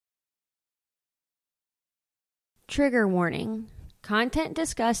Trigger warning. Content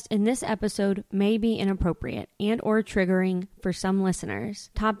discussed in this episode may be inappropriate and or triggering for some listeners.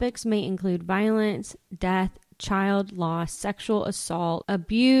 Topics may include violence, death, child loss, sexual assault,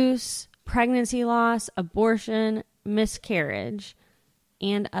 abuse, pregnancy loss, abortion, miscarriage,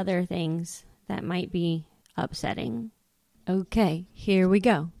 and other things that might be upsetting. Okay, here we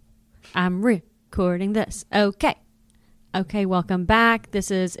go. I'm recording this. Okay, welcome back. This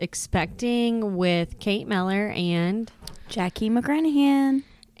is Expecting with Kate Meller and Jackie McGranahan.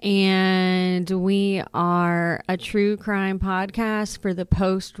 And we are a true crime podcast for the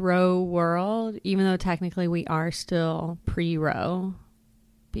post-Roe world, even though technically we are still pre-Roe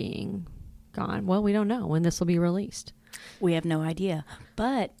being gone. Well, we don't know when this will be released. We have no idea.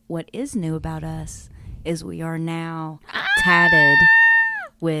 But what is new about us is we are now tatted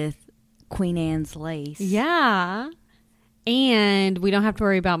with Queen Anne's lace. Yeah. And we don't have to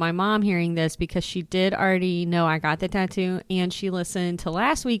worry about my mom hearing this because she did already know I got the tattoo and she listened to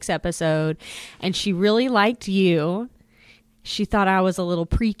last week's episode and she really liked you. She thought I was a little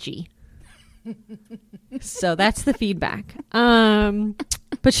preachy. So that's the feedback. But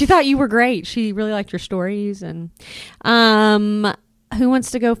she thought you were great. She really liked your stories. And who wants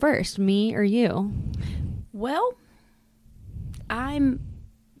to go first, me or you? Well, I'm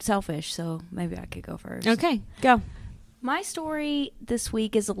selfish, so maybe I could go first. Okay, go. My story this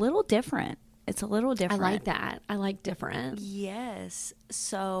week is a little different. It's a little different. I like that. I like different. Yes.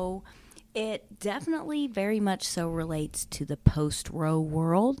 So it definitely very much so relates to the post-Roe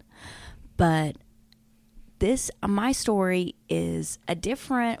world. But my story is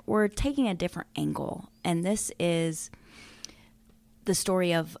we're taking a different angle. And this is the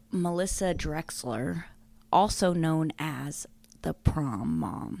story of Melissa Drexler, also known as the prom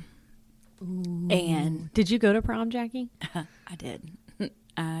mom. Ooh. And did you go to prom, Jackie? I did.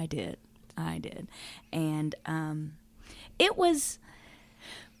 And prom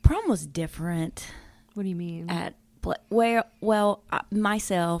was different. What do you mean?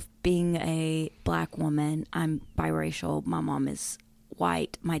 Myself being a black woman, I'm biracial. My mom is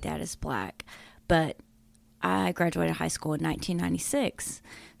white. My dad is black. But I graduated high school in 1996.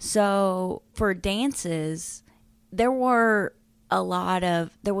 So for dances, there was a lot of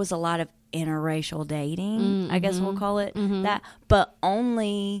interracial dating, I guess we'll call it that, but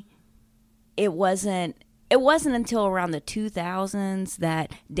only it wasn't until around the 2000s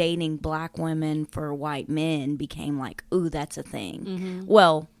that dating black women for white men became like, ooh, that's a thing.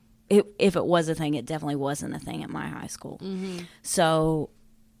 Well, if it was a thing, it definitely wasn't a thing at my high school. So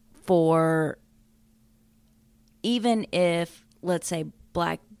even if, let's say,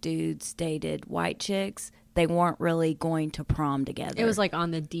 black dudes dated white chicks, they weren't really going to prom together. It was like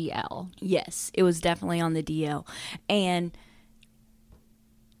on the DL. Yes, it was definitely on the DL. And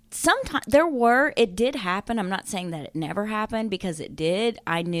sometimes it did happen. I'm not saying that it never happened because it did.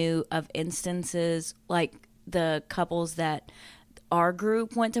 I knew of instances like the couples that our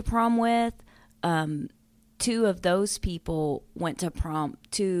group went to prom with. Two of those people went to prom.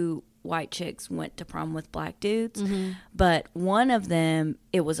 Two white chicks went to prom with black dudes, but one of them,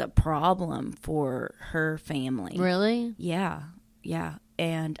 it was a problem for her family. Really? Yeah.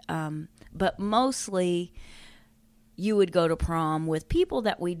 And but mostly you would go to prom with people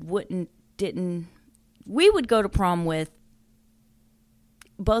that we would go to prom with.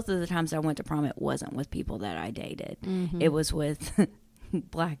 Both of the times I went to prom, it wasn't with people that I dated. It was with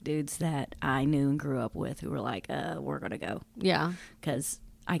black dudes that I knew and grew up with who were like, we're gonna go. Yeah. Because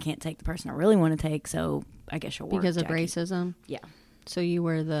I can't take the person I really want to take, so I guess you'll work. Because of Jackie. racism? Yeah. So you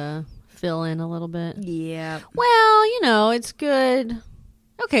were the fill-in a little bit? Yeah. Well, it's good.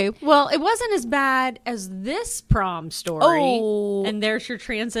 Okay, well, it wasn't as bad as this prom story. Oh. And there's your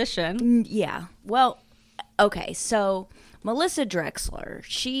transition. Yeah. Well, okay, so Melissa Drexler,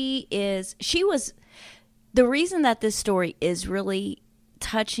 the reason that this story is really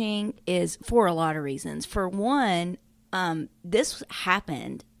touching is for a lot of reasons. For one, this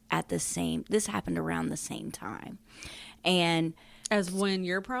happened around the same time. And as when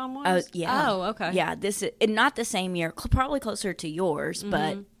your prom was? Yeah. Oh, okay. Yeah, not the same year, probably closer to yours,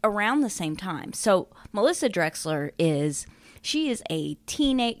 but around the same time. So Melissa Drexler is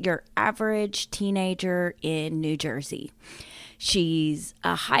your average teenager in New Jersey. She's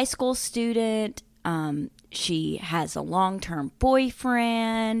a high school student. She has a long-term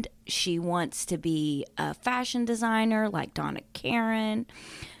boyfriend. She wants to be a fashion designer like Donna Karan.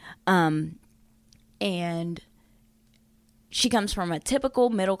 And she comes from a typical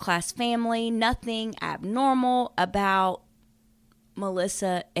middle-class family. Nothing abnormal about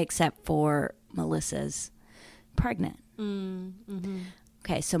Melissa except for Melissa's pregnant.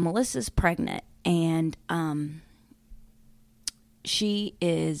 Okay, so Melissa's pregnant. And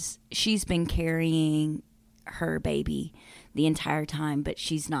she's been carrying her baby the entire time, but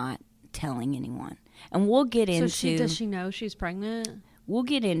she's not telling anyone. And we'll get into. Does she know she's pregnant? We'll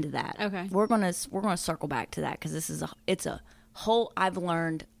get into that. Okay. We're gonna circle back to that because it's a whole. I've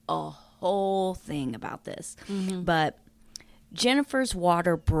learned a whole thing about this. Mm-hmm. But Jennifer's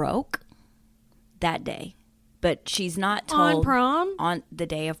water broke that day, but she's not told on prom. On the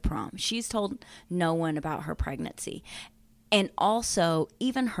day of prom, she's told no one about her pregnancy, and also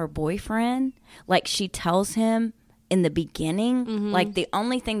even her boyfriend. Like she tells him in the beginning, like the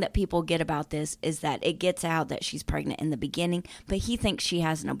only thing that people get about this is that it gets out that she's pregnant in the beginning, but he thinks she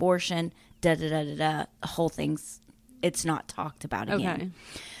has an abortion. Da da da da da. The whole thing's it's not talked about again. Okay.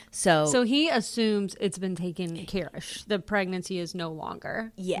 So he assumes it's been taken care of. The pregnancy is no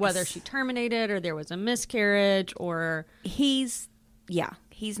longer. Yes. Whether she terminated or there was a miscarriage or he's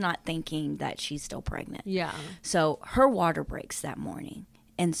not thinking that she's still pregnant. Yeah. So her water breaks that morning.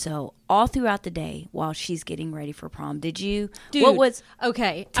 And so all throughout the day while she's getting ready for prom, what was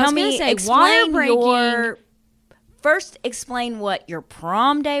okay? Tell me, explain first explain what your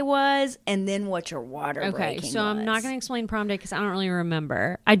prom day was and then what your water breaking was. So I'm not going to explain prom day because I don't really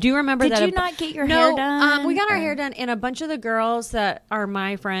remember. I do remember that. Did you not get your hair done? We got our hair done, and a bunch of the girls that are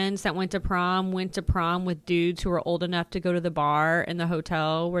my friends that went to prom with dudes who were old enough to go to the bar in the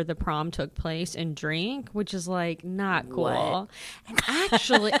hotel where the prom took place and drink, which is like not cool. What? And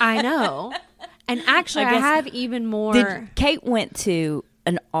actually, I know. And actually, I have even more. Kate went to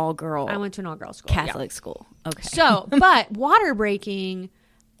an all-girl. I went to an all-girl school. Catholic school. Okay. So, but water breaking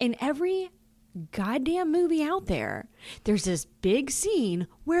in every goddamn movie out there, there's this big scene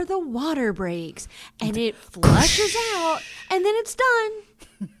where the water breaks and it flushes out and then it's done.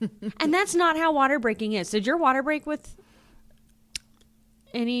 And that's not how water breaking is. Did your water break with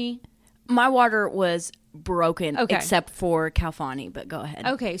any? My water was broken except for Calfani, but go ahead.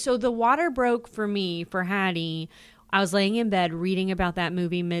 Okay, so the water broke for me, for Hattie. I was laying in bed reading about that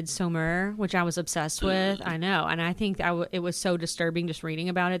movie Midsommar, which I was obsessed with. I know. And I think it was so disturbing just reading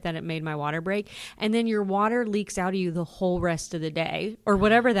about it that it made my water break. And then your water leaks out of you the whole rest of the day or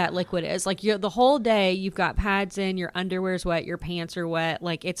whatever that liquid is. Like the whole day you've got pads in, your underwear's wet, your pants are wet.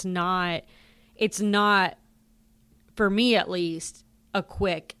 Like it's not, for me at least, a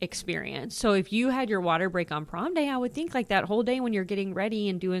quick experience. So if you had your water break on prom day, I would think like that whole day when you're getting ready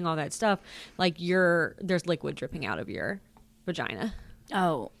and doing all that stuff, like there's liquid dripping out of your vagina.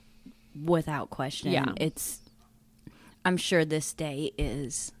 Oh, without question. Yeah. I'm sure this day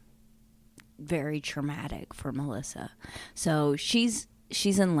is very traumatic for Melissa. So she's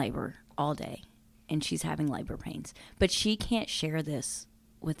in labor all day and she's having labor pains, but she can't share this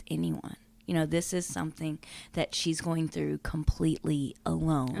with anyone. You know, this is something that she's going through completely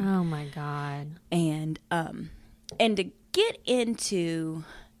alone. Oh my God. And to get into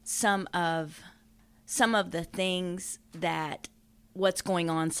some of the things that what's going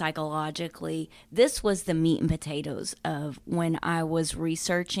on psychologically, this was the meat and potatoes of when I was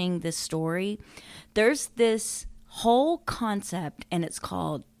researching this story. There's this whole concept, and it's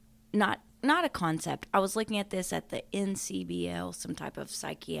called not a concept. I was looking at this at the NCBL, some type of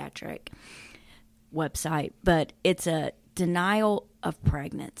psychiatric website, but it's a denial of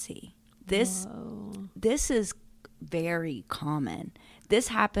pregnancy. This is very common. This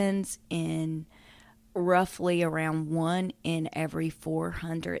happens in roughly around 1 in every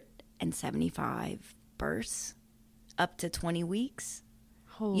 475 births up to 20 weeks.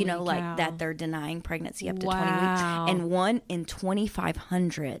 Holy cow. Like that they're denying pregnancy up to 20 weeks. And 1 in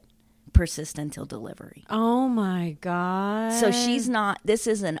 2,500 persist until delivery. Oh my God. So this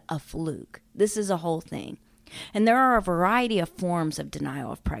isn't a fluke. This is a whole thing. And there are a variety of forms of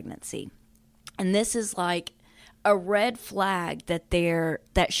denial of pregnancy. And this is like a red flag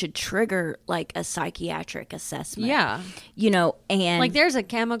that should trigger like a psychiatric assessment. Yeah. And like there's a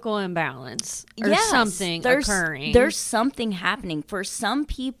chemical imbalance or something occurring. There's something happening. For some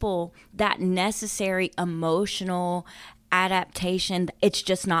people, that necessary emotional adaptation, it's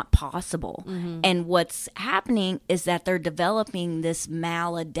just not possible. Mm-hmm. And what's happening is that they're developing this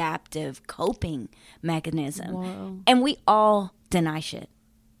maladaptive coping mechanism. Whoa. And we all deny shit.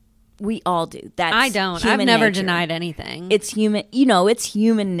 We all do. I don't. I've never denied anything. It's human. It's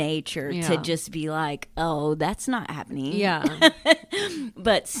human nature to just be like, oh, that's not happening. Yeah.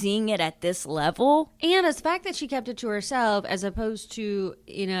 But seeing it at this level. And it's the fact that she kept it to herself as opposed to,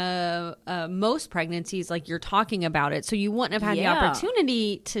 most pregnancies, like you're talking about it. So you wouldn't have had the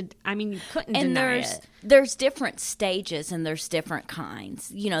opportunity to, you couldn't deny it. There's different stages and there's different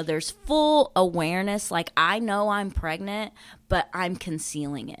kinds. There's full awareness. Like, I know I'm pregnant, but I'm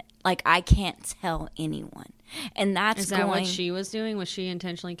concealing it. Like, I can't tell anyone. And that's Is that what she was doing? Was she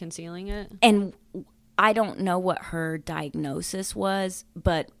intentionally concealing it? And I don't know what her diagnosis was,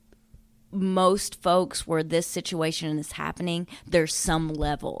 but most folks where this situation is happening, there's some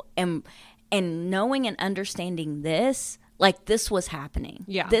level. And knowing and understanding this, like, this was happening.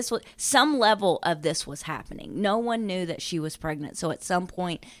 Yeah. This was some level of this was happening. No one knew that she was pregnant. So at some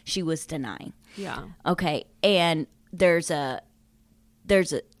point she was denying. Yeah. Okay. And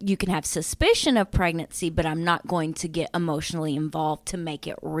you can have suspicion of pregnancy, but I'm not going to get emotionally involved to make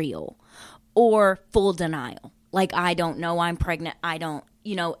it real, or full denial. Like, I don't know I'm pregnant. I don't,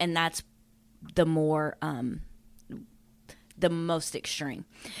 and that's the more, the most extreme.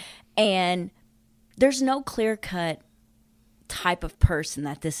 And there's no clear cut type of person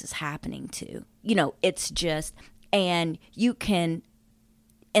that this is happening to. It's just, and you can,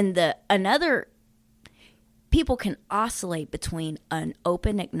 people can oscillate between an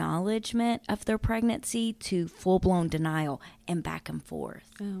open acknowledgement of their pregnancy to full-blown denial and back and forth.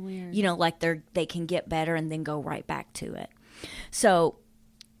 Oh, weird. Like they can get better and then go right back to it. So,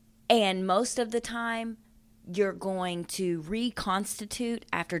 and most of the time, you're going to reconstitute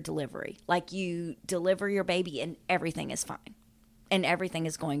after delivery. Like, you deliver your baby and everything is fine. And everything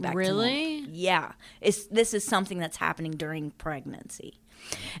is going back to normal. Really? Yeah. This is something that's happening during pregnancy.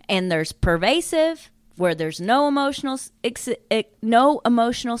 And there's pervasive, where there's no emotional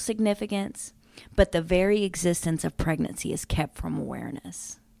significance, but the very existence of pregnancy is kept from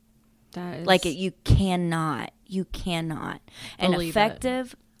awareness. That is Like, you cannot. And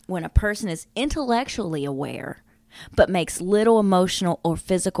effective when a person is intellectually aware, but makes little emotional or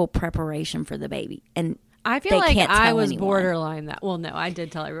physical preparation for the baby. And I feel they like can't I tell was anyone. borderline that. Well, no, I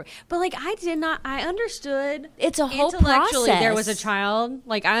did tell everyone. But, like, I understood. It's a whole Intellectually, process. there was a child.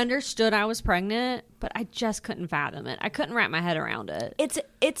 Like, I understood I was pregnant, but I just couldn't fathom it. I couldn't wrap my head around it.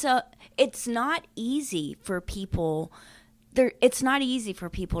 It's not easy for people. It's not easy for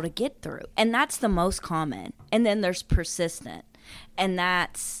people to get through, and that's the most common. And then there's persistent, and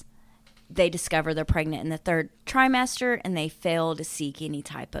that's they discover they're pregnant in the 3rd trimester, and they fail to seek any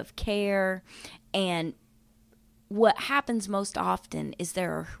type of care. And what happens most often is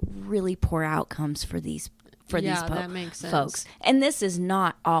there are really poor outcomes for these that makes sense. folks. And this is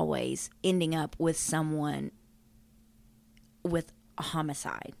not always ending up with someone with a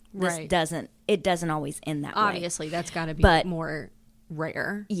homicide. Right. It doesn't always end that way. Obviously, that's got to be But- more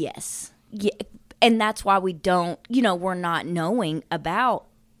rare. Yes. Yeah. And that's why we don't, we're not knowing about.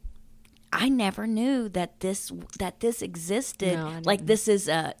 I never knew that this existed. No, I didn't. Like, this is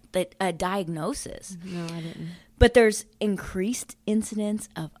a diagnosis. No, I didn't. But there's increased incidence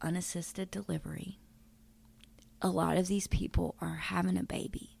of unassisted delivery. A lot of these people are having a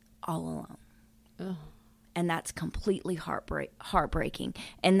baby all alone. Ugh. And that's completely heartbreaking.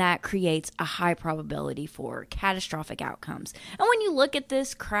 And that creates a high probability for catastrophic outcomes. And when you look at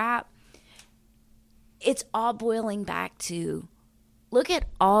this crap, it's all boiling back to, look at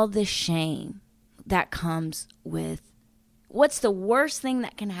all the shame that comes with, what's the worst thing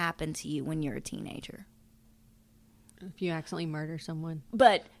that can happen to you when you're a teenager? If you accidentally murder someone.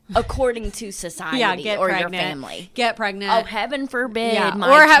 But according to society get or pregnant. your family. Get pregnant. Oh, heaven forbid. Yeah.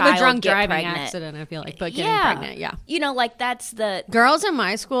 My Or have a child drunk get driving pregnant. accident, I feel like. But getting pregnant, yeah. Like, that's the... Girls in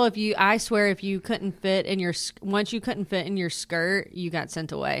my school, I swear, if you couldn't fit in once you couldn't fit in your skirt, you got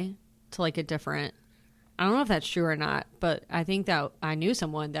sent away to, like, a different, I don't know if that's true or not, but I think that I knew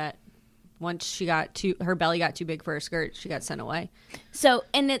someone that once her belly got too big for her skirt, she got sent away. So,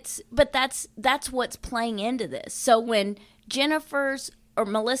 and that's what's playing into this. So when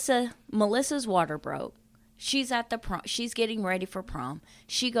Melissa's water broke, she's at the prom, she's getting ready for prom.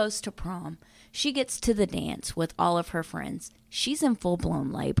 She goes to prom. She gets to the dance with all of her friends. She's in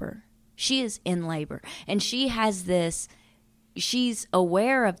full-blown labor. She is in labor. And she has this, she's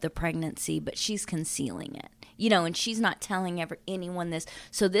aware of the pregnancy, but she's concealing it. And she's not telling anyone this.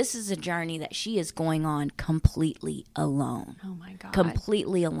 So this is a journey that she is going on completely alone. Oh, my God.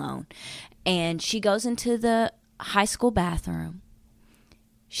 Completely alone. And she goes into the high school bathroom.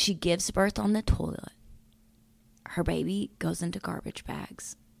 She gives birth on the toilet. Her baby goes into garbage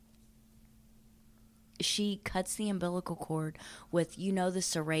bags. She cuts the umbilical cord with, the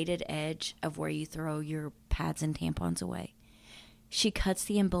serrated edge of where you throw your pads and tampons away. She cuts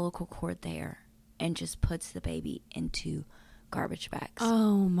the umbilical cord there and just puts the baby into garbage bags.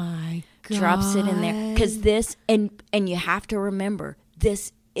 Oh, my God. Drops it in there. Because this, and you have to remember,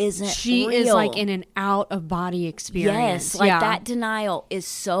 this isn't She real. is, like, in an out-of-body experience. Yes, like, that denial is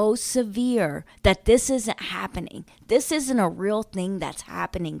so severe that this isn't happening. This isn't a real thing that's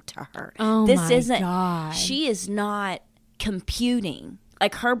happening to her. Oh, this my isn't, God. She is not computing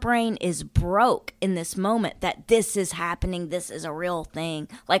Like her brain is broke in this moment that this is happening. This is a real thing.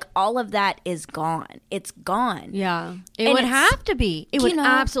 Like all of that is gone. It's gone. Yeah. It And would it's- have to be. It would you know-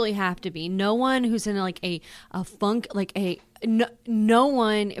 absolutely have to be. No one who's in like a funk, like no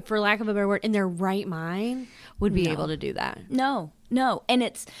one, for lack of a better word, in their right mind would be able to do that. No. And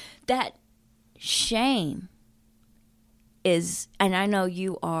it's that shame is, and I know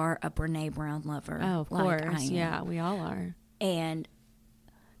you are a Brene Brown lover. Oh, of like I course. am. Yeah, we all are. And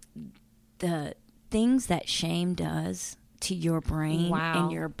the things that shame does to your brain Wow.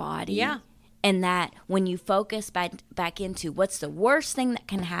 and your body. Yeah. And that when you focus back into what's the worst thing that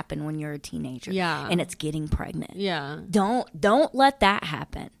can happen when you're a teenager. Yeah. And it's getting pregnant. Yeah. Don't let that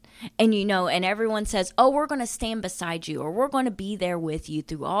happen. And and everyone says, "Oh, we're going to stand beside you, or we're going to be there with you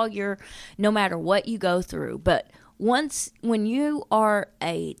through all no matter what you go through." But when you are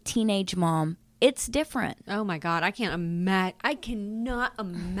a teenage mom, it's different. Oh my God, I cannot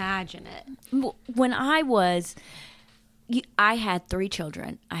imagine it. When I had 3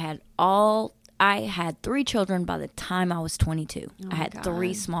 children. I had 3 children by the time I was 22. I had God.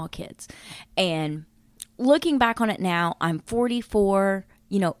 3 small kids. And looking back on it now, I'm 44.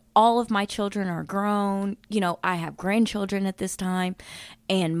 All of my children are grown. I have grandchildren at this time.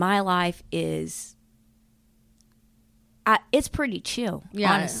 And my life is, it's pretty chill,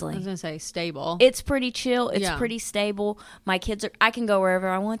 Yeah, honestly. I was gonna say stable. It's pretty chill. It's Yeah. pretty stable. My kids I can go wherever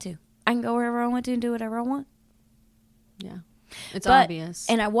I want to. I can go wherever I want to and do whatever I want. Yeah, it's But- obvious.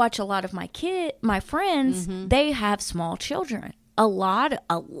 And I watch a lot of my friends, they have small children. A lot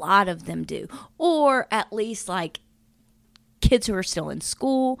of them do. Or at least like kids who are still in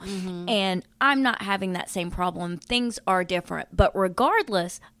school. And I'm not having that same problem. Things are different. But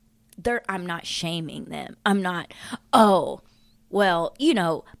regardless, I'm not shaming them. I'm not, I'm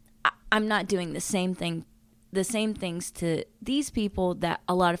not doing the same things to these people that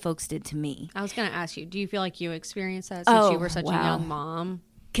a lot of folks did to me. I was gonna ask you, do you feel like you experienced that since you were such wow. a young mom?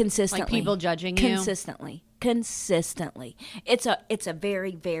 Consistently. Like people judging you? Consistently. It's a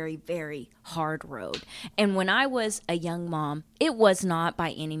very, very, very hard road. And when I was a young mom, it was not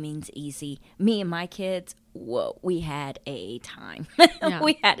by any means easy. Me and my kids, whoa, we had a time. Yeah.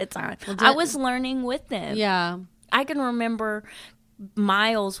 We had a time. I was learning with them. Yeah. I can remember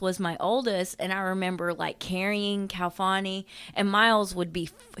Miles was my oldest, and I remember like carrying Calfani, and Miles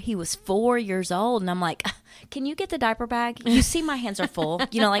he was 4 years old, and I'm like, can you get the diaper bag? You see my hands are full.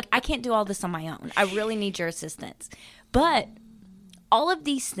 Like I can't do all this on my own. I really need your assistance. But all of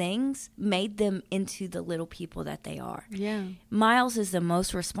these things made them into the little people that they are. Yeah. Miles is the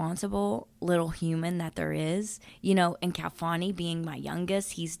most responsible little human that there is, and Calfani being my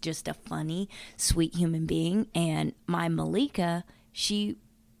youngest, he's just a funny, sweet human being. And my Malika, she's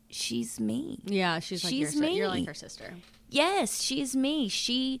me. Yeah, she's me. You're like her sister. Yes, she's me.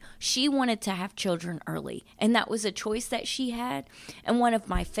 She wanted to have children early, and that was a choice that she had. And one of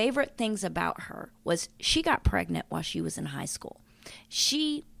my favorite things about her was she got pregnant while she was in high school.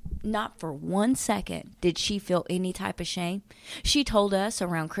 She, not for 1 second did she feel any type of shame. She told us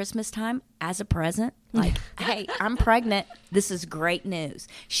around Christmas time as a present, like, hey, I'm pregnant. This is great news.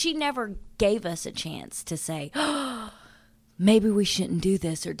 She never gave us a chance to say, oh, maybe we shouldn't do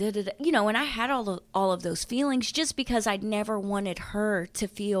this or da-da-da. And I had all of those feelings just because I'd never wanted her to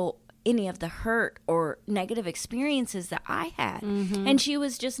feel any of the hurt or negative experiences that I had. And she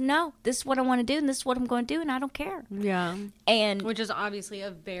was just, no, this is what I want to do, and this is what I'm going to do, and I don't care. Yeah. And Which is obviously a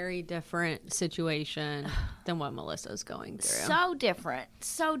very different situation than what Melissa's going through. so different.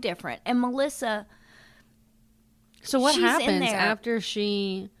 And Melissa, So what she's in happens there. after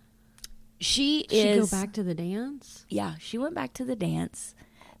she she go back to the dance? Yeah, she went back to the dance.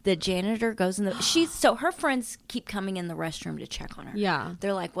 The janitor goes in so her friends keep coming in the restroom to check on her. Yeah.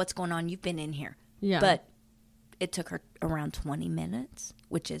 They're like, what's going on? You've been in here. Yeah. But it took her around 20 minutes,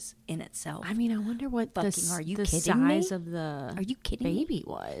 which is in itself. I mean, I wonder what Fucking, are you the kidding me? size of the Are you kidding me? baby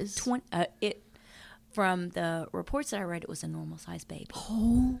was. From the reports that I read, it was a normal sized baby.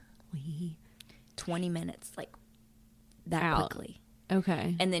 Holy. 20 minutes, like that Out. quickly.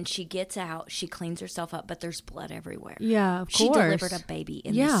 Okay. And then she gets out, she cleans herself up, but there's blood everywhere. Yeah, of She course. delivered a baby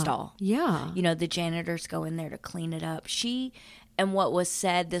in the stall. Yeah. The janitors go in there to clean it up. And what was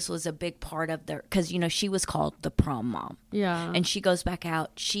said, this was a big part of because, she was called the prom mom. Yeah. And she goes back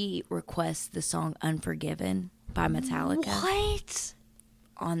out. She requests the song Unforgiven by Metallica. What?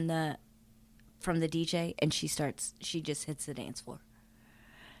 From the DJ, and she just hits the dance floor.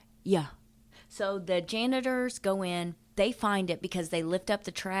 Yeah. So the janitors go in, they find it because they lift up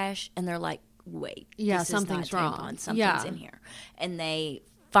the trash and they're like, wait, Yeah, this something's is not wrong. tampon. Something's Yeah. in here. And they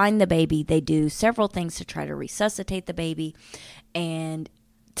find the baby. They do several things to try to resuscitate the baby. And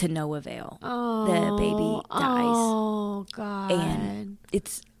to no avail. Oh, the baby dies. Oh, God. And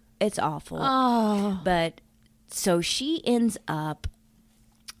it's awful. Oh. But so she ends up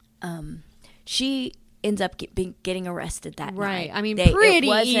getting arrested that night. Right. I mean, pretty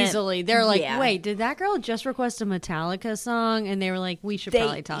easily. They're like, yeah. wait, did that girl just request a Metallica song? And they were like, we should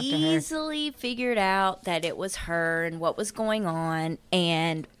probably talk to her. They easily figured out that it was her and what was going on.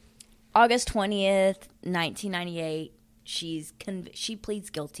 And August 20th, 1998, she pleads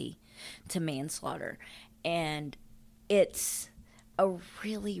guilty to manslaughter. And it's a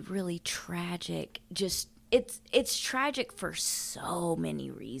really, really tragic, it's tragic for so many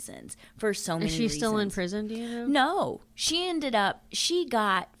reasons. Is she still in prison, do you know? No. She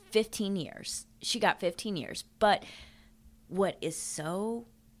got 15 years. But what is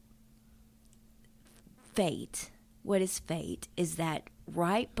fate is that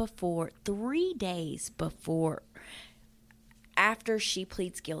right before, 3 days before, after she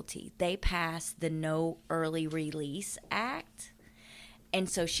pleads guilty, they pass the No Early Release Act. And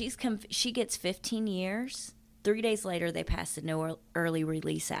so she gets 15 years. 3 days later, they pass the No Early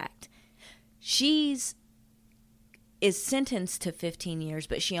Release Act. Is sentenced to 15 years,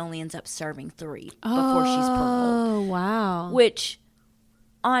 but she only ends up serving 3 before she's paroled. Oh, wow. Which,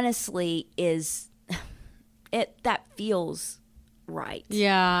 honestly, that feels right.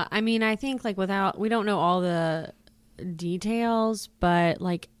 Yeah. I mean, I think, like, we don't know all the details, but,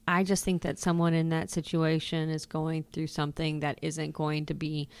 like, I just think that someone in that situation is going through something that isn't going to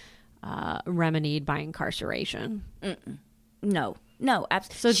be remedied by incarceration. No,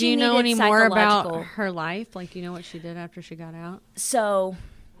 absolutely. So do you know any more about her life? Like, do you know what she did after she got out? So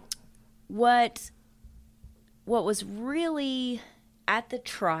what was really at the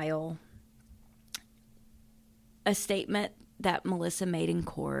trial, a statement that Melissa made in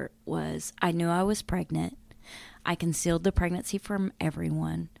court was, I knew I was pregnant. I concealed the pregnancy from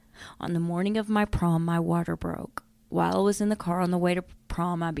everyone. On the morning of my prom, my water broke. While I was in the car on the way to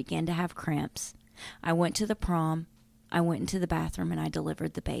prom, I began to have cramps. I went to the prom. I went into the bathroom and I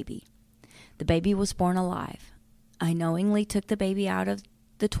delivered the baby. The baby was born alive. I knowingly took the baby out of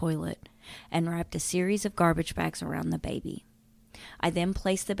the toilet and wrapped a series of garbage bags around the baby. I then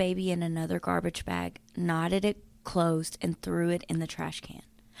placed the baby in another garbage bag, knotted it closed, and threw it in the trash can.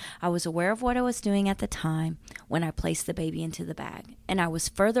 I was aware of what I was doing at the time when I placed the baby into the bag, and I was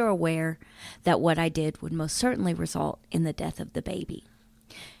further aware that what I did would most certainly result in the death of the baby.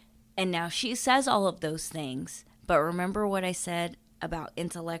 And now she says all of those things, but remember what I said about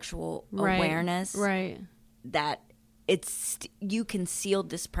intellectual awareness? Right. That you concealed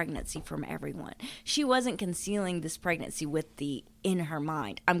this pregnancy from everyone. She wasn't concealing this pregnancy in her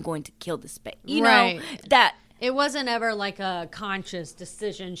mind, I'm going to kill this baby. You know, that... It wasn't ever like a conscious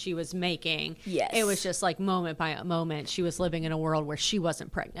decision she was making. Yes. It was just like moment by moment. She was living in a world where she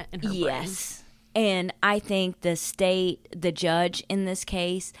wasn't pregnant in her brain. And I think the judge in this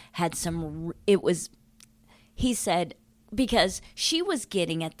case he said, because she was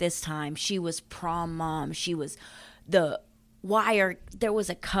getting at this time, she was prom mom. She was the Wire. There was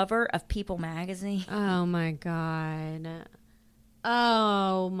a cover of People magazine. Oh my God.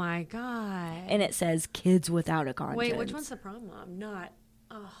 Oh my God. And it says kids without a conscience. Wait, which one's the prom mom? Not.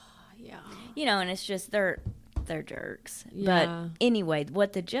 Oh, yeah. You know, and it's just they're jerks. Yeah. But anyway,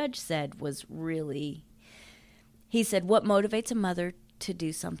 what the judge said was really, he said, what motivates a mother to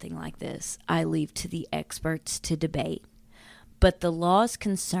do something like this, I leave to the experts to debate. But the law is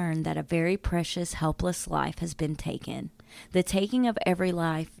concerned that a very precious, helpless life has been taken. The taking of every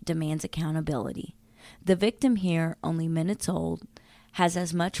life demands accountability. The victim here, only minutes old, has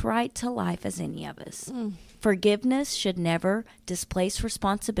as much right to life as any of us. Forgiveness should never displace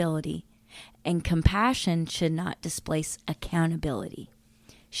responsibility, and compassion should not displace accountability.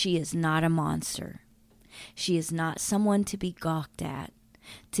 She is not a monster. She is not someone to be gawked at,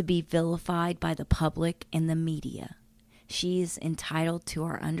 to be vilified by the public and the media. She is entitled to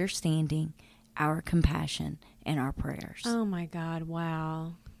our understanding, our compassion, and our prayers. Oh my God,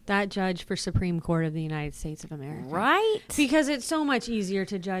 wow. That judge for Supreme Court of the United States of America. Right? Because it's so much easier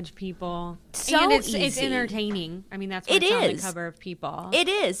to judge people. So and it's easy. entertaining. I mean, that's what's on the cover of People. It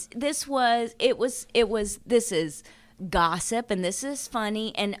is. This is gossip and this is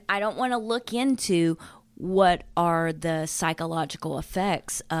funny, and I don't want to look into what are the psychological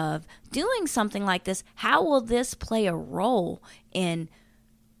effects of doing something like this. How will this play a role in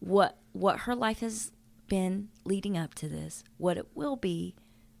what her life has been leading up to this, what it will be,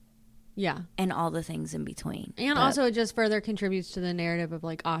 and all the things in between. And also it just further contributes to the narrative of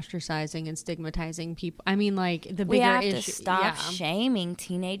like ostracizing and stigmatizing people. I mean, like the bigger issue. We have to stop shaming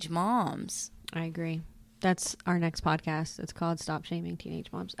teenage moms. I agree. That's our next podcast. It's called Stop Shaming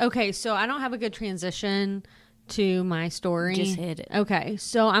Teenage Moms. Okay, so I don't have a good transition to my story. Just hit it. Okay,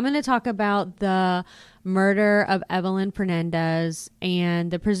 so I'm going to talk about the murder of Evelyn Fernandez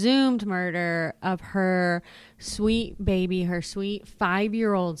and the presumed murder of her sweet baby, her sweet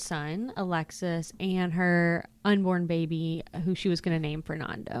 5-year-old son, Alexis, and her unborn baby, who she was going to name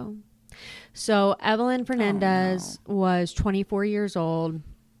Fernando. So Evelyn Fernandez was 24 years old.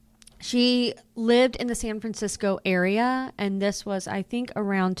 She lived in the San Francisco area, and this was, I think,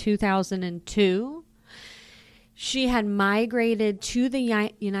 around 2002. She had migrated to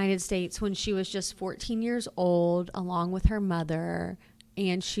the United States when she was just 14 years old, along with her mother,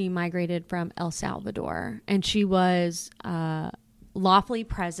 and she migrated from El Salvador. And she was lawfully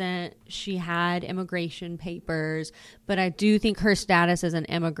present. She had immigration papers, but I do think her status as an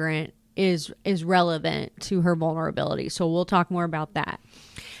immigrant is relevant to her vulnerability. So we'll talk more about that.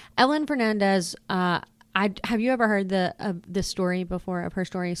 Evelyn Fernandez, have you ever heard the story before of her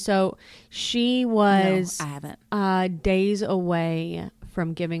story? So she was No, I haven't. Days away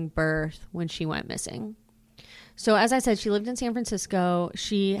from giving birth when she went missing. So as I said, she lived in San Francisco.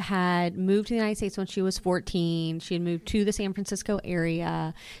 She had moved to the United States when she was 14. She had moved to the San Francisco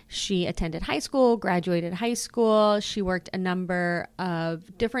area. She attended high school, graduated high school. She worked a number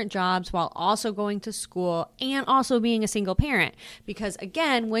of different jobs while also going to school and also being a single parent. Because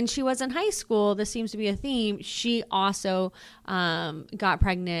again, when she was in high school, this seems to be a theme, she also got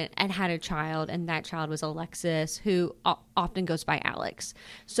pregnant and had a child, and that child was Alexis, who often goes by Alex.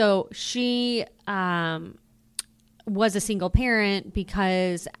 So she was a single parent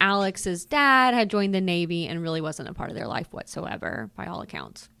because Alex's dad had joined the Navy and really wasn't a part of their life whatsoever, by all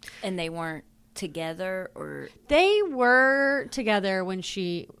accounts. And they weren't together, or They were together when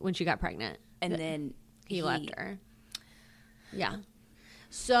she got pregnant, and then he left her. Yeah.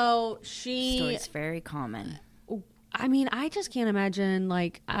 So story's very common. I mean, I just can't imagine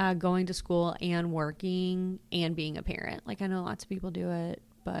like going to school and working and being a parent. Like, I know lots of people do it,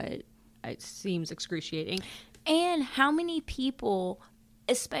 but it seems excruciating. And how many people,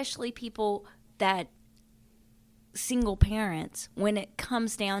 especially people that single parents, when it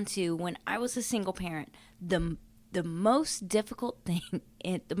comes down to, when I was a single parent, the most difficult thing,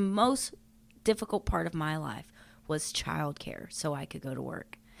 the most difficult part of my life was childcare, so I could go to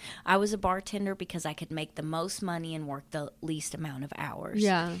work. I was a bartender because I could make the most money and work the least amount of hours.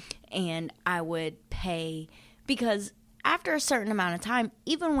 Yeah. And I would pay, because after a certain amount of time,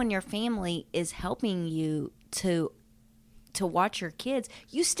 even when your family is helping you to watch your kids,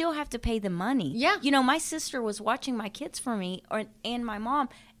 you still have to pay the money. Yeah. You know, my sister was watching my kids for me, and my mom,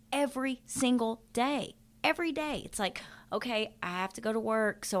 every single day. Every day. It's like, okay, I have to go to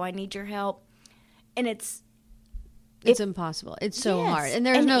work, so I need your help. And it's impossible. It's so Yes. hard. And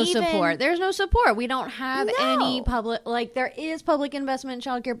there's And no even- support. There's no support. We don't have No. any public, like there is public investment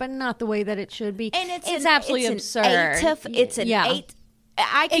in childcare, but not the way that it should be. And it's absolutely absurd. It's an Yeah. 8.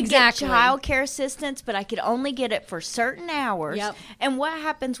 I could Exactly. get child care assistance, but I could only get it for certain hours. Yep. And what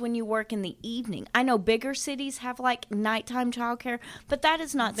happens when you work in the evening? I know bigger cities have like nighttime child care, but that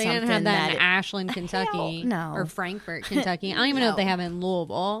is not They something didn't have that in it- Ashland, Kentucky, no. or Frankfort, Kentucky. I don't even know if they No. have it in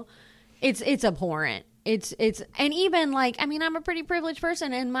Louisville. It's abhorrent. It's and even like, I mean, I'm a pretty privileged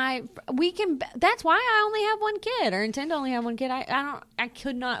person, and that's why I only have one kid, or intend to only have one kid. I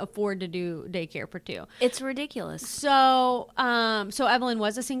could not afford to do daycare for two. It's ridiculous. So Evelyn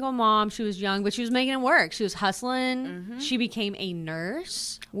was a single mom. She was young, but she was making it work. She was hustling. She became a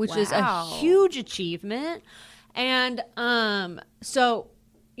nurse, which is a Wow. huge achievement. And so,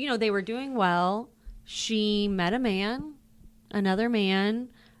 you know, they were doing well. She met another man.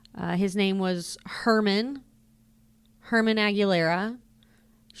 His name was Herman Aguilera.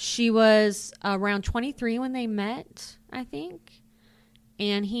 She was around 23 when they met, I think.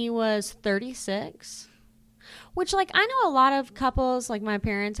 And he was 36. Which, like, I know a lot of couples, like my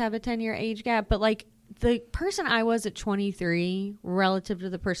parents have a 10-year age gap, but, like, the person I was at 23 relative to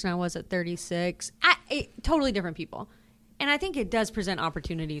the person I was at 36, totally different people. And I think it does present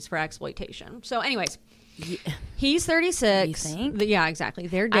opportunities for exploitation. So, anyways, he's 36. You think? Yeah, exactly.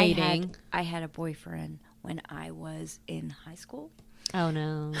 They're dating. I had a boyfriend when I was in high school. Oh,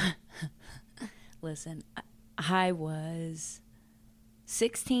 no. Listen, I was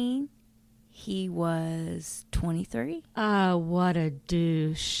 16. He was 23. Oh, what a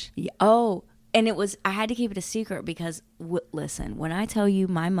douche. Yeah. Oh, and I had to keep it a secret because, listen, when I tell you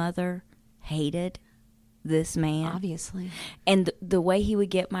my mother hated this man. Obviously. And the way he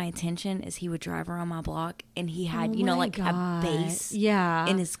would get my attention is he would drive around my block and he had, a bass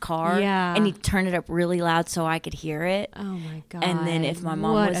in his car. Yeah. And he'd turn it up really loud so I could hear it. Oh, my God. And then if my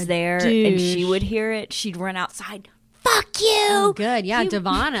mom What was a there douche. and she would hear it, she'd run outside. Fuck you. Oh, good. Yeah,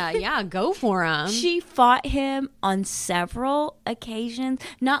 Devonna. Yeah, go for him. She fought him on several occasions.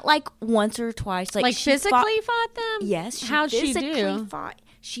 Not like once or twice. Like she physically fought them? Yes. How'd she do?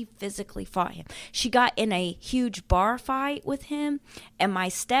 She physically fought him. She got in a huge bar fight with him. And my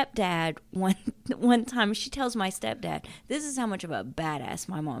stepdad, one time, she tells my stepdad, this is how much of a badass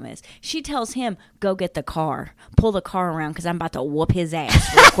my mom is. She tells him, go get the car. Pull the car around because I'm about to whoop his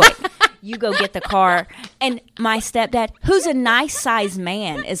ass real quick. You go get the car. And my stepdad, who's a nice sized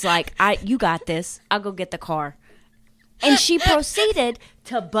man, is like, you got this. I'll go get the car. And she proceeded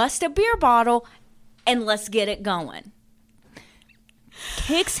to bust a beer bottle and let's get it going.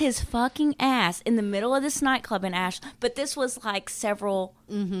 Kicks his fucking ass in the middle of this nightclub in Ashland. But this was like several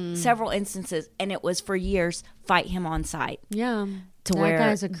instances, and it was for years, fight him on sight. Yeah. To that where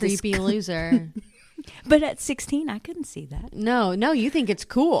guy's a creepy loser. But at 16, I couldn't see that. No, you think it's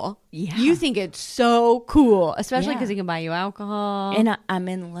cool. Yeah. You think it's so cool, especially Yeah. because he can buy you alcohol. And I'm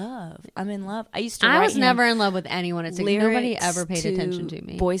in love. I used to I write was him never in love with anyone at 16. Nobody lyrics ever paid attention to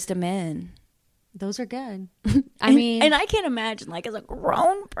me. Boys to Men. Those are good. I mean, and I can't imagine, like, as a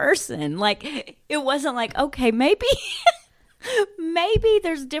grown person, like, it wasn't like, okay, maybe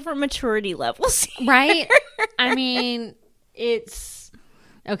there's different maturity levels here. right? I mean, it's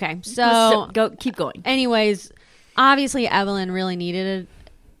okay. So keep going. anyways, obviously Evelyn really needed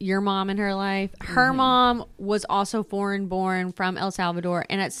your mom in her life. Her mom was also foreign born from El Salvador,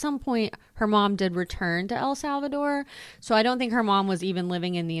 and at some point her mom did return to El Salvador, so I don't think her mom was even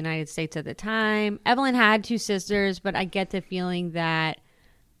living in the United States at the time. Evelyn had two sisters, but I get the feeling that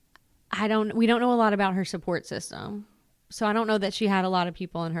we don't know a lot about her support system, so I don't know that she had a lot of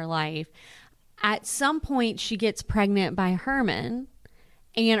people in her life. At some point she gets pregnant by Herman,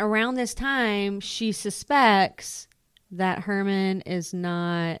 and around this time she suspects that Herman is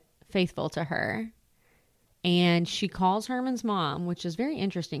not faithful to her. And she calls Herman's mom, which is very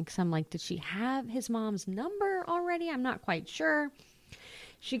interesting because I'm like, did she have his mom's number already? I'm not quite sure.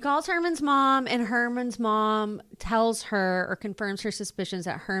 She calls Herman's mom, and Herman's mom tells her or confirms her suspicions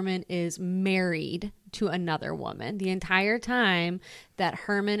that Herman is married to another woman. The entire time that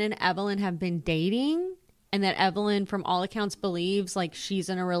Herman and Evelyn have been dating, and that Evelyn, from all accounts, believes like she's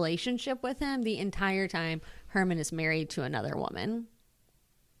in a relationship with him, the entire time Herman is married to another woman.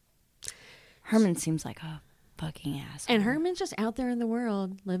 Herman seems like a fucking asshole. And Herman's just out there in the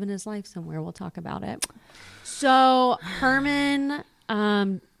world, living his life somewhere. We'll talk about it. So Herman,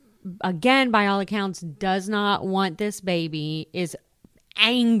 again, by all accounts, does not want this baby, is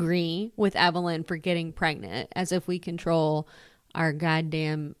angry with Evelyn for getting pregnant, as if we control our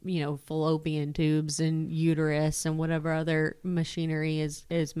goddamn, fallopian tubes and uterus and whatever other machinery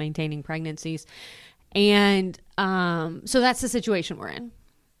is maintaining pregnancies. And so that's the situation we're in.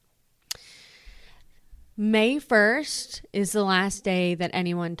 May 1st is the last day that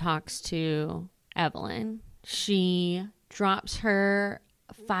anyone talks to Evelyn. She drops her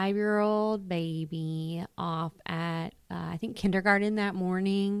 5-year-old baby off at, I think, kindergarten that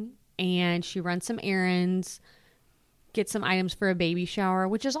morning. And she runs some errands, gets some items for a baby shower,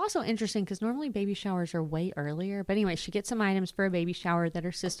 which is also interesting because normally baby showers are way earlier. But anyway, she gets some items for a baby shower that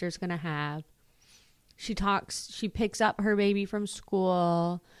her sister's going to have. She picks up her baby from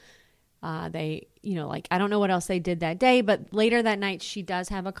school. I don't know what else they did that day, but later that night, she does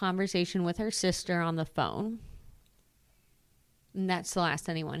have a conversation with her sister on the phone. And that's the last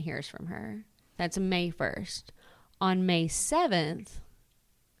anyone hears from her. That's May 1st. On May 7th,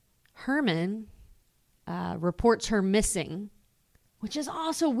 Herman reports her missing, which is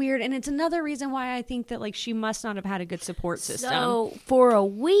also weird. And it's another reason why I think that like she must not have had a good support system. So for a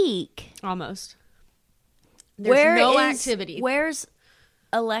week, almost. There's no activity. Where's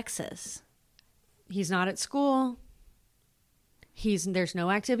Alexis? He's not at school. There's no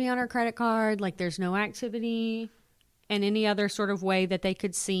activity on her credit card. Like there's no activity in any other sort of way that they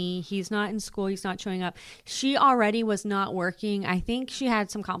could see. He's not in school. He's not showing up. She already was not working. I think she had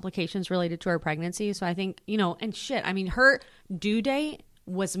some complications related to her pregnancy. So I think, her due date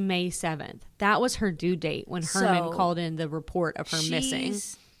was May 7th. That was her due date when Herman called in the report of her missing.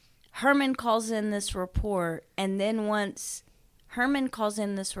 Herman calls in this report, and then once Herman calls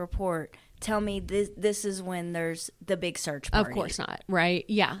in this report, tell me this is when there's the big search party. Of course not, right?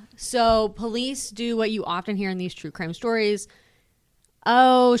 Yeah. So police do what you often hear in these true crime stories.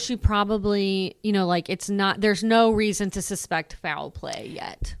 Oh, she probably, there's no reason to suspect foul play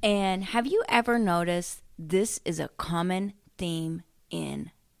yet. And have you ever noticed this is a common theme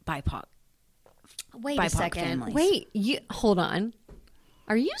in BIPOC. Wait BIPOC a second. families. Wait, hold on.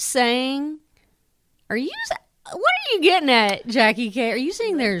 What are you getting at, Jackie K? Are you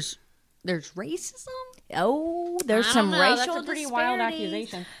saying there's racism? Oh, there's I some don't know. racial That's a pretty wild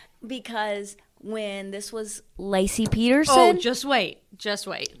disparities. accusation. Because when this was Lacey Peterson, Oh, just wait.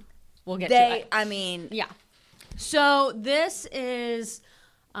 We'll get to it. I mean, Yeah. So this is,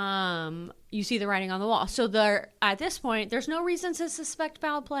 you see the writing on the wall. So at this point, there's no reason to suspect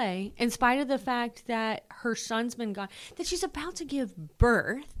foul play, in spite of the fact that her son's been gone, that she's about to give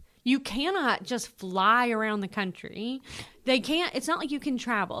birth. You cannot just fly around the country. It's not like you can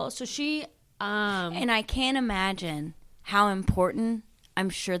travel. So she, and I can't imagine how important I'm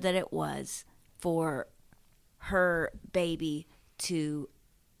sure that it was for her baby to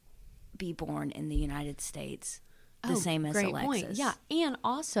be born in the United States. The same as great Alexis. point. Yeah. And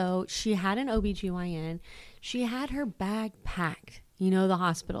also, she had an OBGYN. She had her bag packed. You know, the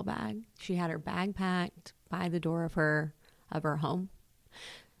hospital bag. She had her bag packed by the door of her home.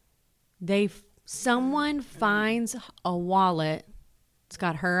 Someone finds a wallet. It's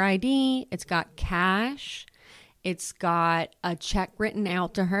got her ID. It's got cash. It's got a check written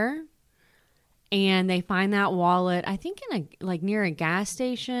out to her. And they find that wallet, I think near a gas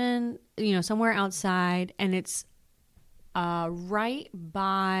station, somewhere outside. And it's right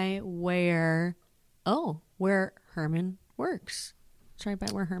by where Herman works. It's right by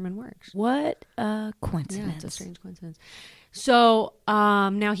where Herman works. What a coincidence. Yeah, it's a strange coincidence. So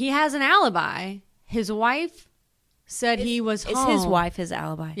now he has an alibi. His wife said he was home. Is his wife his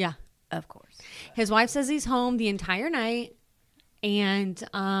alibi? Yeah. Of course. His wife says he's home the entire night. And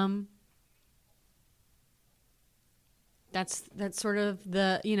that's sort of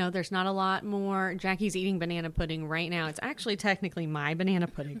there's not a lot more. Jackie's eating banana pudding right now. It's actually technically my banana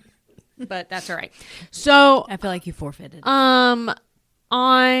pudding, but that's all right. So I feel like you forfeited.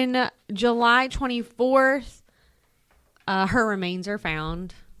 on July 24th, her remains are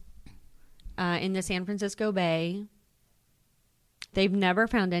found in the San Francisco Bay. They've never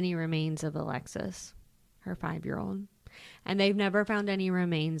found any remains of Alexis, her 5-year-old, and they've never found any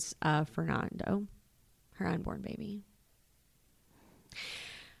remains of Fernando, her unborn baby.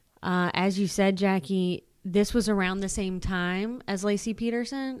 As you said, Jackie, this was around the same time as Lacey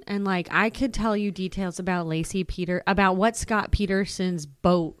Peterson. And I could tell you details about about what Scott Peterson's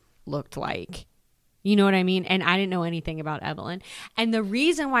boat looked like. You know what I mean? And I didn't know anything about Evelyn. And the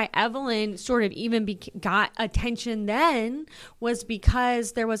reason why Evelyn sort of even got attention then was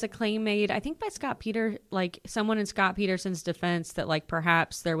because there was a claim made, I think by someone in Scott Peterson's defense that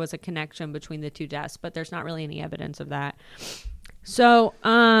perhaps there was a connection between the two deaths, but there's not really any evidence of that. So,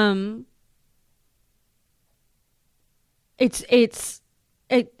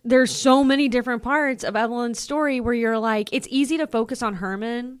 there's so many different parts of Evelyn's story where you're it's easy to focus on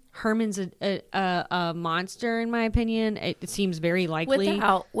Herman. Herman's a monster, in my opinion. It seems very likely.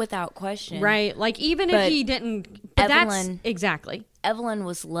 Without question. Right. Even if he didn't. But Evelyn, that's exactly. Evelyn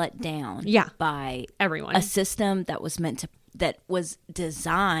was let down. Yeah. By everyone. A system that was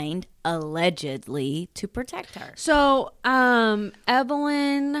designed allegedly to protect her. So,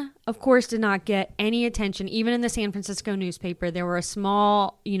 Evelyn, of course, did not get any attention, even in the San Francisco newspaper. There were a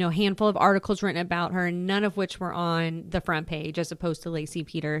small, handful of articles written about her, none of which were on the front page, as opposed to Lacey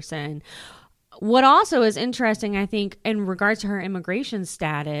Peterson. What also is interesting, I think, in regards to her immigration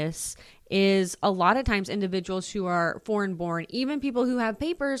status, is a lot of times individuals who are foreign born, even people who have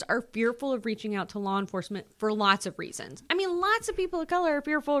papers, are fearful of reaching out to law enforcement for lots of reasons. I mean, lots of people of color are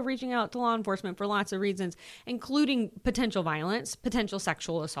fearful of reaching out to law enforcement for lots of reasons, including potential violence, potential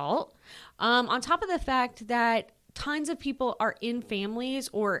sexual assault. On top of the fact that tons of people are in families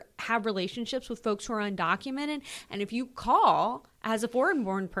or have relationships with folks who are undocumented. And if you call as a foreign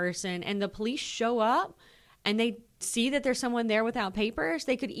born person and the police show up and they see that there's someone there without papers,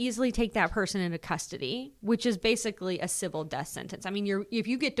 they could easily take that person into custody, which is basically a civil death sentence. I mean, if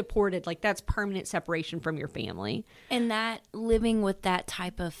you get deported, that's permanent separation from your family. And that living with that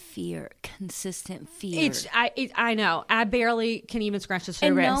type of fear, consistent fear. I know. I barely can even scratch the surface.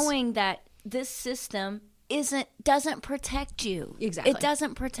 And knowing that this system doesn't protect you. Exactly. It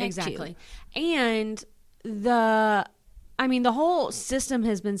doesn't protect you. Exactly. And the whole system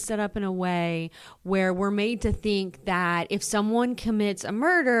has been set up in a way where we're made to think that if someone commits a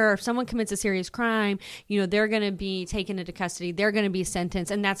murder or if someone commits a serious crime, they're going to be taken into custody, they're going to be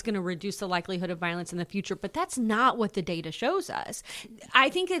sentenced, and that's going to reduce the likelihood of violence in the future. But that's not what the data shows us.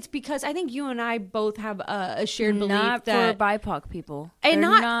 I think it's because I think you and I both have a shared belief not that for BIPOC people. And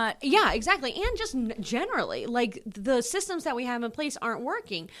not yeah, exactly. And just generally, the systems that we have in place aren't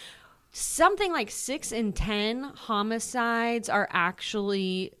working. something like 6 in 10 homicides are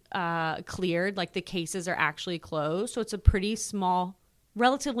actually cleared. Like the cases are actually closed. So it's a pretty small,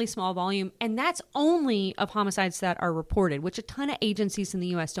 relatively small volume. And that's only of homicides that are reported, which a ton of agencies in the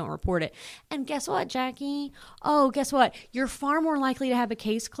U.S. don't report it. And guess what, Jackie? Oh, guess what? You're far more likely to have a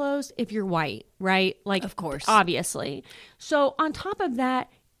case closed if you're white, right? Like, of course, obviously. So on top of that,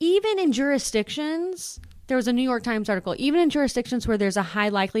 even in jurisdictions, there was a New York Times article, even in jurisdictions where there's a high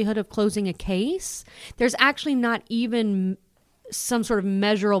likelihood of closing a case, there's actually not even some sort of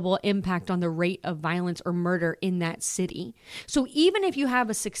measurable impact on the rate of violence or murder in that city. So even if you have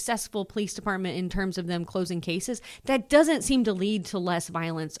a successful police department in terms of them closing cases, that doesn't seem to lead to less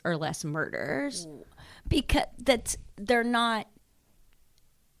violence or less murders. Because they're not,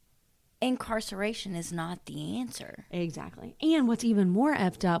 incarceration is not the answer. Exactly. And what's even more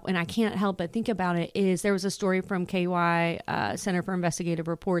effed up, and I can't help but think about it, is there was a story from KY, Center for Investigative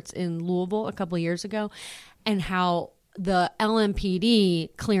Reports in Louisville a couple of years ago, and how the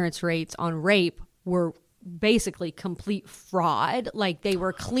LMPD clearance rates on rape were basically complete fraud. Like they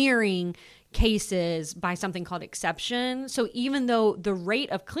were clearing cases by something called exception. So even though the rate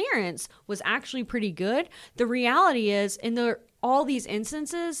of clearance was actually pretty good, the reality is in all these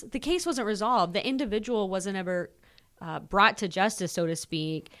instances, the case wasn't resolved. The individual wasn't ever brought to justice, so to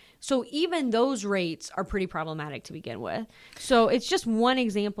speak. So even those rates are pretty problematic to begin with. So it's just one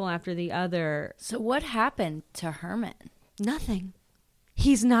example after the other. So what happened to Herman? Nothing.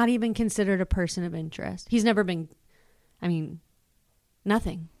 He's not even considered a person of interest. He's never been,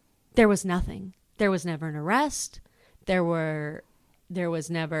 nothing. There was nothing. There was never an arrest. There was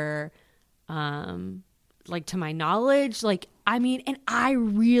never, to my knowledge, and I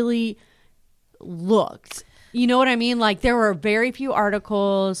really looked. You know what I mean? Like there were very few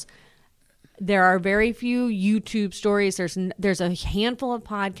articles. There are very few YouTube stories. There's a handful of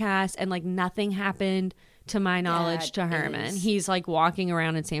podcasts, and nothing happened to my knowledge to Herman. He's walking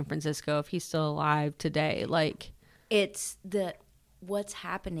around in San Francisco if he's still alive today. It's what's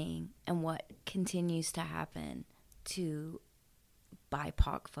happening and what continues to happen to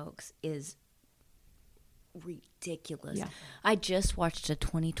BIPOC folks is ridiculous. Yeah. I just watched a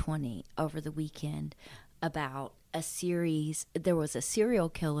 2020 over the weekend about a series. There was a serial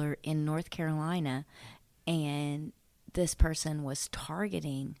killer in North Carolina, and this person was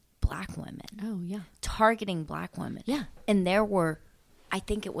targeting black women. Oh, yeah. Targeting black women. Yeah. And there were, I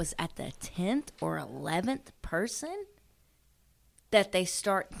think it was at the 10th or 11th person that they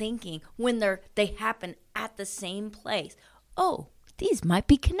start thinking when they happen at the same place. Oh, these might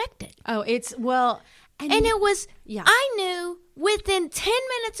be connected. Oh, And it was, yeah. I knew within 10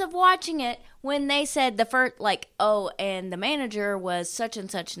 minutes of watching it when they said the first, and the manager was such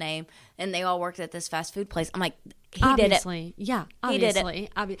and such name, and they all worked at this fast food place. I'm like, obviously. Did it. Yeah, obviously.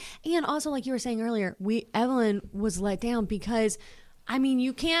 And also, like you were saying earlier, Evelyn was let down because,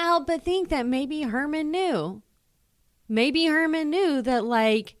 you can't help but think that maybe Herman knew. Maybe Herman knew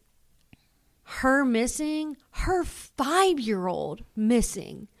that, her missing, her 5-year-old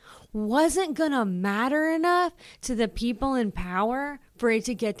missing, wasn't going to matter enough to the people in power for it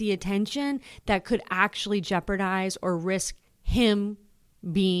to get the attention that could actually jeopardize or risk him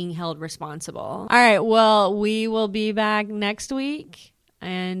being held responsible. All right, well, we will be back next week,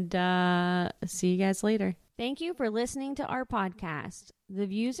 and see you guys later. Thank you for listening to our podcast. The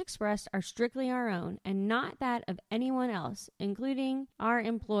views expressed are strictly our own and not that of anyone else, including our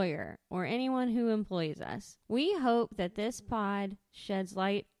employer or anyone who employs us. We hope that this pod sheds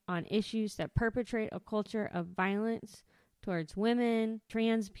light on issues that perpetrate a culture of violence towards women,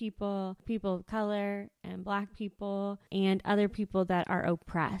 trans people, people of color, and black people, and other people that are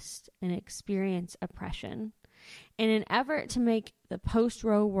oppressed and experience oppression, in an effort to make the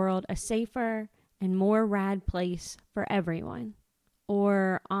post-Roe world a safer and more rad place for everyone,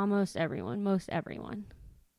 or almost everyone, most everyone.